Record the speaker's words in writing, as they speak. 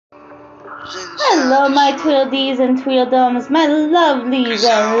Hello, my Tweedledees and Tweedledums, my lovelies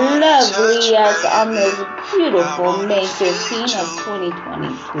and loveliest on this beautiful May 15th of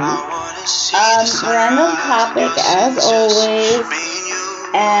 2022. Random topic as always,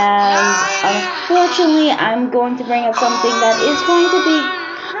 and unfortunately, I'm going to bring up something that is going to be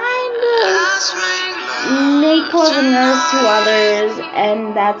may cause a nerve to others,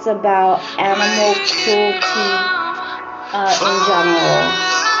 and that's about animal cruelty in general.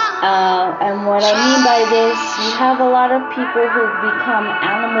 And what I mean by this, you have a lot of people who become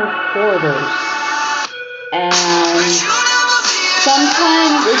animal hoarders, and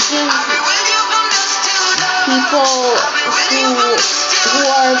sometimes it's just people who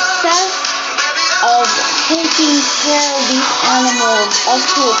are obsessed of taking care of these animals up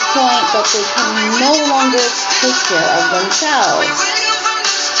to a point that they can no longer take care of themselves.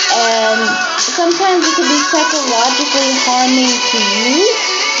 And sometimes it can be psychologically harming to you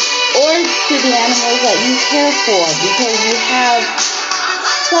or to the animals that you care for, because you have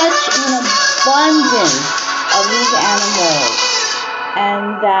such an abundance of these animals,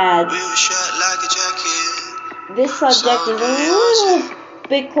 and that this subject is a little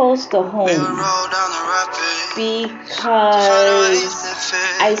bit close to home, because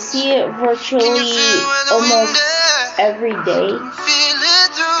I see it virtually almost every day,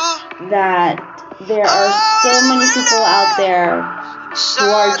 that there are so many people out there who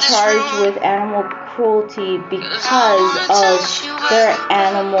are charged with animal cruelty because of their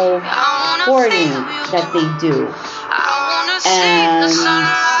animal hoarding that they do. And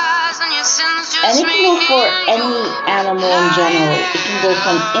it can go for any animal in general. It can go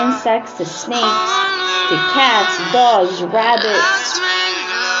from insects to snakes to cats, dogs, rabbits.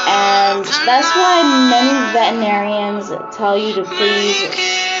 And that's why many veterinarians tell you to please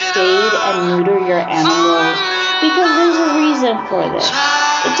spade and neuter your animals, because there's a reason for this.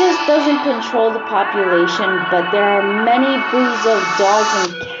 It just doesn't control the population, but there are many breeds of dogs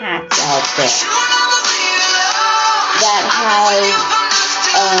and cats out there that have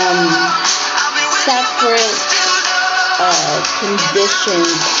separate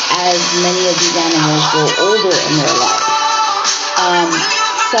conditions as many of these animals grow older in their life.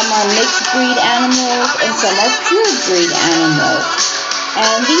 Some are mixed breed animals and some are pure breed animals.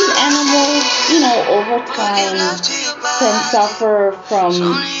 And these animals, over time can suffer from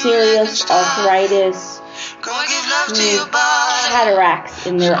serious arthritis to cataracts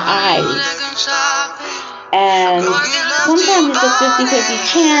in their eyes. And sometimes it's a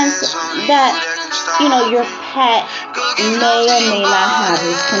 50-50 chance that, your pet may or may not have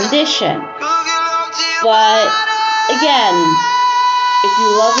this condition. But again, if you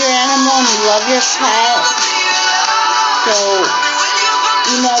love your animal and you love your pet,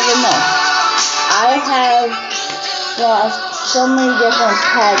 you never know. I have so many different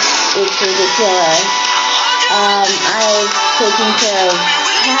pets, it's ridiculous. I've taken care of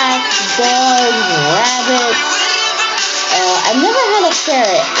cats, dogs, rabbits. I've never had a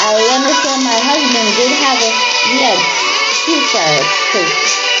ferret. I understand my husband did have he had 2 ferrets, because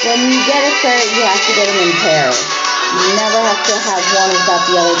when you get a ferret, you have to get them in pairs. You never have to have one without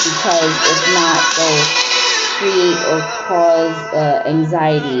the other, because if not, they'll create or cause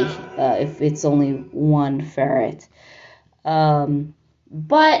anxiety if it's only one ferret.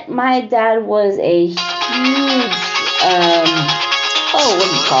 But my dad was a huge,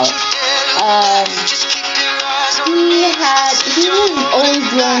 he was always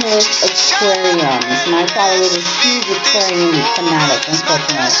dealing with aquariums. My father was a huge aquarium fanatic,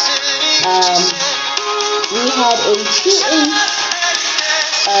 unfortunately. We had a 2-inch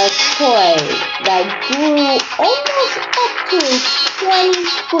koi that grew almost up to a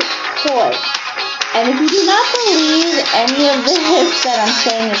 20-foot koi. And if you do not believe any of this that I'm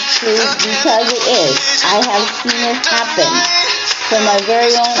saying is true, because it is, I have seen it happen from my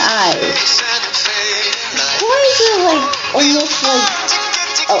very own eyes. Kois are almost like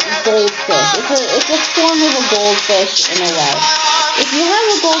a goldfish. It's a form of a goldfish in a way. If you have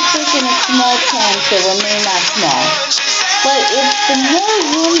a goldfish in a small tank, they remain that small. But if the more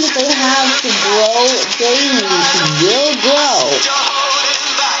room that they have to grow, they will grow.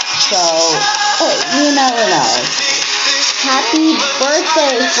 So, you never know. Happy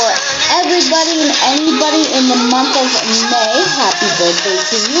birthday for everybody and anybody in the month of May. Happy birthday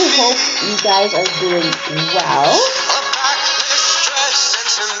to you. Hope you guys are doing well.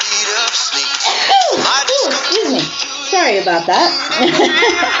 Excuse me. Sorry about that.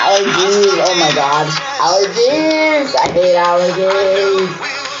 Allergies. Oh my god. Allergies. I hate allergies.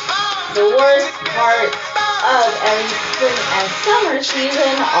 The worst part of every spring and summer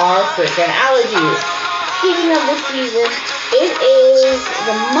season are freaking allergies. Speaking of the season, it is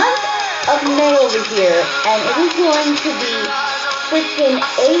the month of May over here, and it is going to be freaking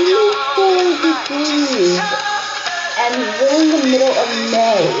 84 degrees, and we're in the middle of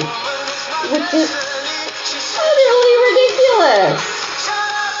May, which is utterly ridiculous.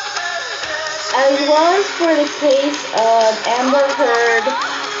 As well as for the case of Amber Heard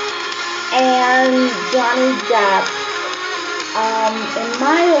and Johnny Depp, in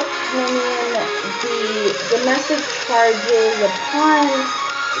my opinion, the domestic charges upon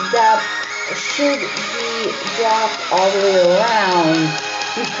Depp should be dropped all the way around,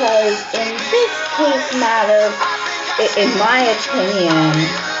 because in this case matter, in my opinion,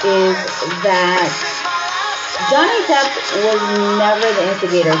 is that Johnny Depp was never the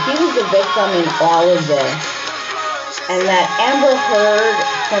instigator. He was the victim in all of this. And that Amber Heard,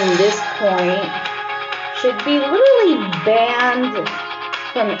 from this point, should be literally banned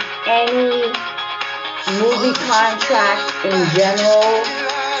from any movie contract in general,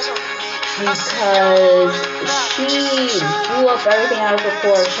 because she blew up everything out of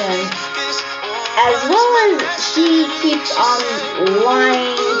proportion, as well as she keeps on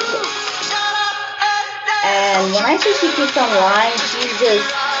lying. And when I say she keeps on lying, she's just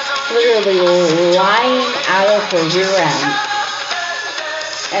literally lying out of her rear end.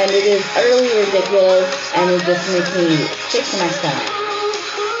 And it is utterly ridiculous, and it just makes me sick to my stomach.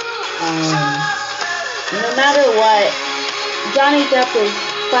 No matter what, Johnny Depp is,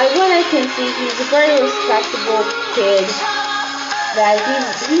 by what I can see, he's a very respectable kid. That he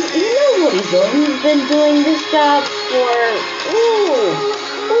knows what he's doing. He's been doing this job for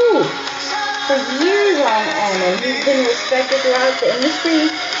years on end, and he's been respected throughout the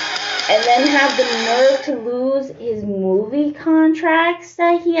industry. And then have the nerve to lose his movie contracts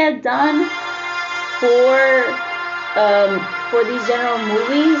that he had done for these general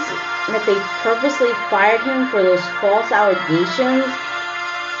movies, and that they purposely fired him for those false allegations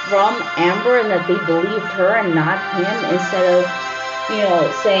from Amber, and that they believed her and not him, instead of,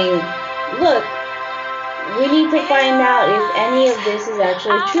 saying, look, we need to find out if any of this is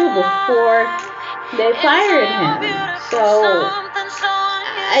actually true before they fired him. So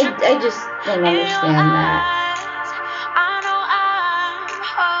I just don't understand that.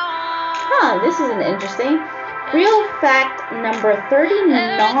 This is an interesting. Real fact number 39.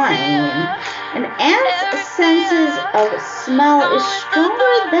 An ant's senses of smell is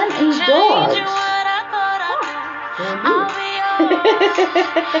stronger than a dog's.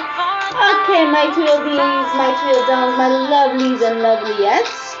 Okay, my Tweedles, my Tweedledums, my lovelies and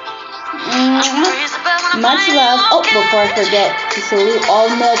loveliettes. Much love. Oh, before I forget to salute all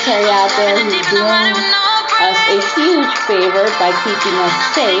the military out there who's doing us a huge favor by keeping us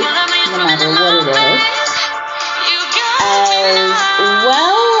safe, no matter what it is. As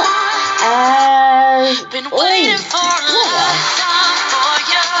well as...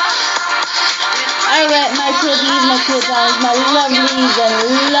 Alright, my Tweedles, my Tweedledums, my lovelies and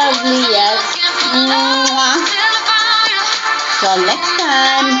loveliettes. Till next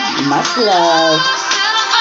time, much love.